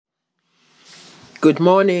Good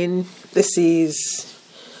morning. This is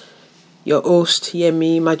your host,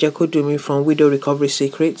 Yemi Majakudumi from Widow Recovery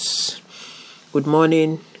Secrets. Good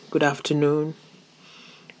morning, good afternoon,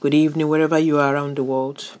 good evening, wherever you are around the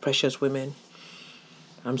world, precious women.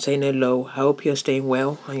 I'm saying hello. I hope you're staying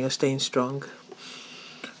well and you're staying strong.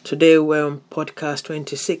 Today we're on podcast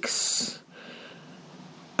 26,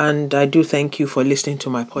 and I do thank you for listening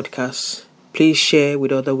to my podcast. Please share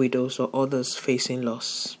with other widows or others facing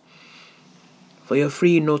loss. For your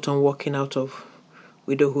free note on walking out of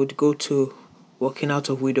widowhood, go to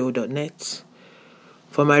walkingoutofwidow.net.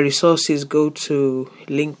 For my resources, go to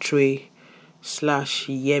linktree/Yemi,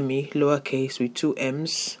 lowercase with 2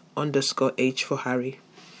 M's, _H for Harry.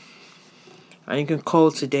 And you can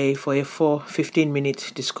call today for a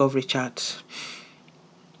 15-minute discovery chat.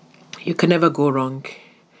 You can never go wrong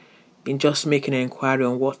in just making an inquiry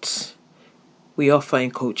on what we offer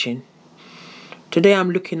in coaching. Today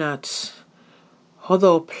I'm looking at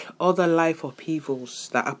other life upheavals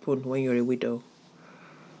that happen when you're a widow.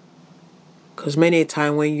 Because many a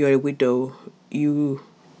time when you're a widow, you,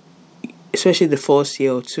 especially the first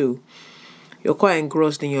year or two, you're quite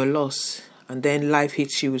engrossed in your loss, and then life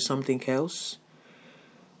hits you with something else.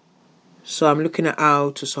 So I'm looking at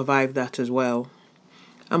how to survive that as well.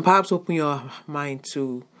 And perhaps open your mind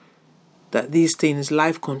to that these things,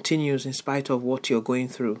 life continues in spite of what you're going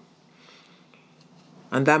through.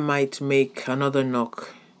 And that might make another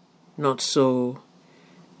knock not so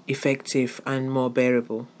effective and more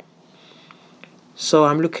bearable. So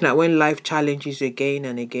I'm looking at when life challenges you again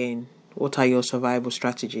and again, what are your survival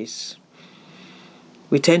strategies?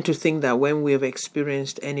 We tend to think that when we have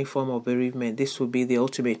experienced any form of bereavement, this will be the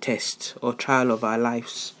ultimate test or trial of our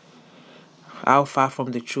lives. How far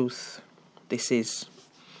from the truth this is.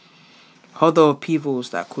 Other upheavals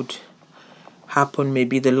that could happen may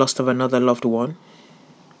be the loss of another loved one,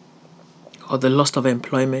 or the loss of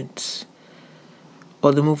employment,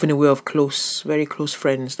 or the moving away of very close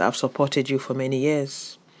friends that have supported you for many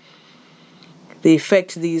years. The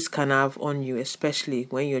effect these can have on you, especially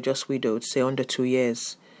when you're just widowed, say under 2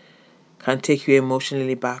 years, can take you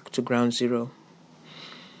emotionally back to ground zero.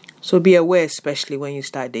 So be aware, especially when you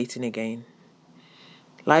start dating again.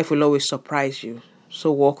 Life will always surprise you,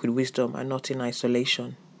 so walk with wisdom and not in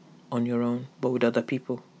isolation on your own, but with other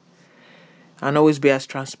people. And always be as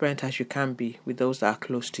transparent as you can be with those that are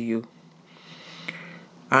close to you.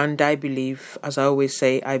 And I believe, as I always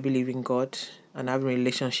say, I believe in God and have a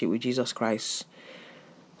relationship with Jesus Christ.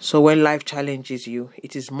 So when life challenges you,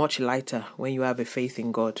 it is much lighter when you have a faith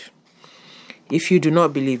in God. If you do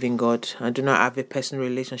not believe in God and do not have a personal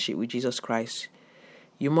relationship with Jesus Christ,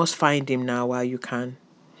 you must find Him now while you can.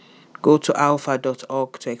 Go to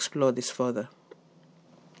alpha.org to explore this further.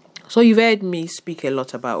 So you've heard me speak a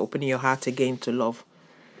lot about opening your heart again to love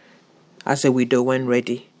as a widow when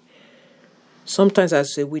ready. Sometimes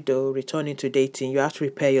as a widow, returning to dating, you have to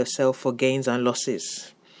prepare yourself for gains and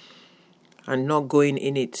losses and not going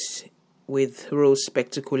in it with rose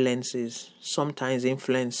spectacle lenses, sometimes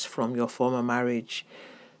influence from your former marriage.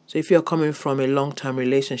 So if you're coming from a long-term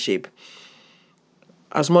relationship,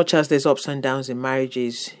 as much as there's ups and downs in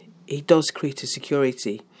marriages, it does create a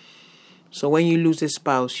security. So when you lose a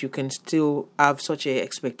spouse, you can still have such an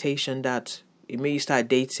expectation that it may you start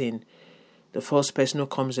dating, the first person who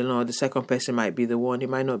comes along, the second person might be the one. It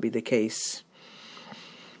might not be the case.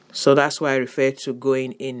 So that's why I refer to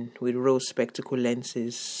going in with rose spectacle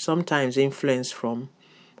lenses, sometimes influence from,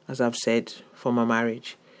 as I've said, from a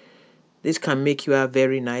marriage. This can make you have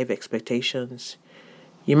very naive expectations.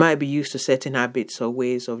 You might be used to certain habits or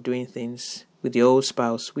ways of doing things with your old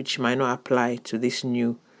spouse, which might not apply to this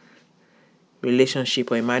new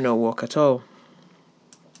relationship, or it might not work at all.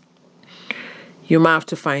 You might have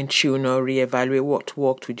to fine-tune or reevaluate what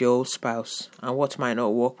worked with your old spouse and what might not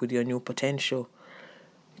work with your new potential,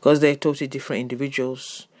 because they're totally different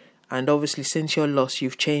individuals. And obviously, since your loss,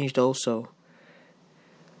 you've changed also.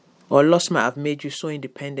 Or loss might have made you so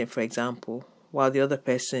independent, for example, while the other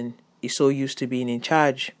person is so used to being in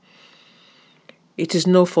charge. It is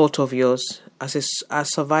no fault of yours, as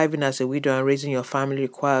surviving as a widow and raising your family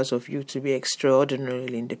requires of you to be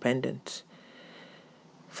extraordinarily independent.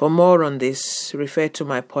 For more on this, refer to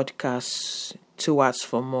my podcast, 2 Words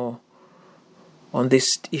for More, on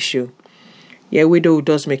this issue. Yeah, widow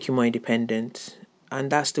does make you more independent,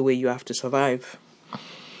 and that's the way you have to survive.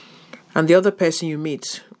 And the other person you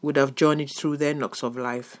meet would have journeyed through their knocks of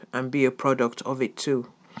life and be a product of it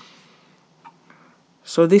too.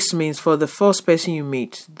 So this means for the first person you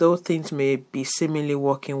meet, though things may be seemingly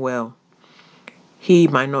working well, he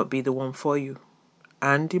might not be the one for you,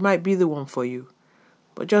 and he might be the one for you.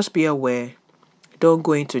 But just be aware, Don't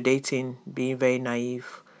go into dating being very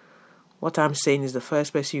naive. What I'm saying is the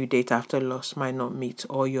first person you date after loss might not meet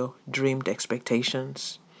all your dreamed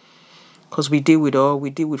expectations. Because we deal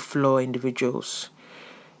with flawed individuals.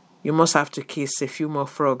 You must have to kiss a few more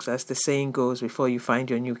frogs, as the saying goes, before you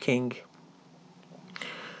find your new king.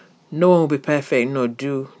 No one will be perfect, nor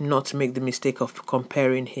do not make the mistake of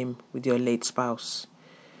comparing him with your late spouse.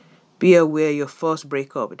 Be aware your first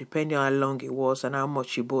breakup, depending on how long it was and how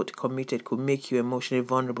much you both committed, could make you emotionally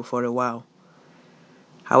vulnerable for a while.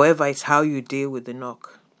 However, it's how you deal with the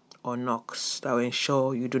knock or knocks that will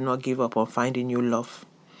ensure you do not give up on finding new love.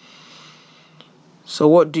 So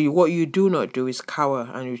what you do not do is cower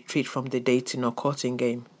and retreat from the dating or courting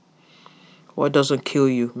game. What doesn't kill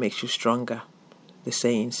you makes you stronger, the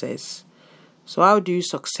saying says. So how do you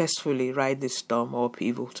successfully ride this storm or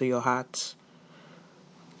upheaval to your heart?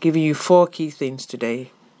 Giving you 4 key things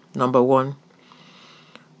today. Number 1,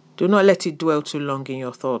 do not let it dwell too long in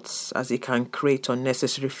your thoughts, as it can create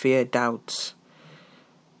unnecessary fear, doubts.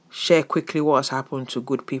 Share quickly what has happened to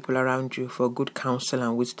good people around you for good counsel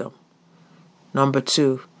and wisdom. Number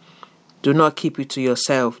 2, do not keep it to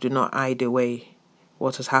yourself. Do not hide away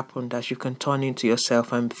what has happened, as you can turn into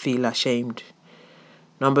yourself and feel ashamed.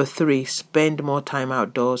 Number 3, spend more time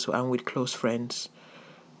outdoors and with close friends.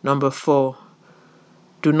 Number 4,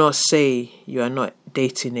 do not say you are not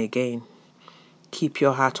dating again. Keep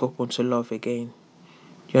your heart open to love again.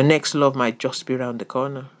 Your next love might just be around the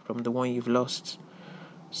corner from the one you've lost.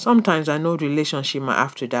 Sometimes I know the relationship might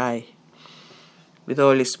have to die, with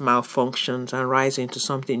all its malfunctions, and rise into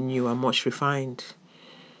something new and much refined.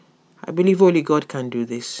 I believe only God can do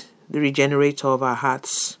this, the regenerator of our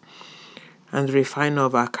hearts and the refiner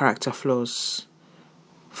of our character flaws.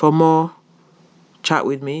 For more, chat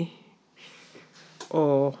with me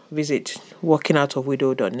or visit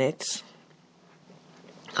walkingoutofwidow.net.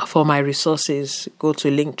 For my resources, go to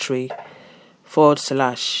Linktree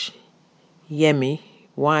 /Yemi,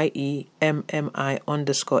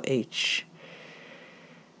 YEMMI_H.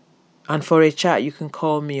 And for a chat, you can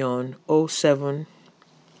call me on 07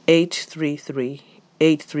 833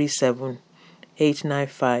 837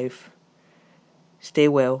 895. Stay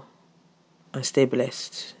well and stay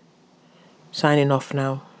blessed. Signing off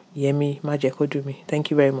now. Yemi Majekodumi.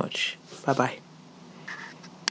 Thank you very much. Bye-bye.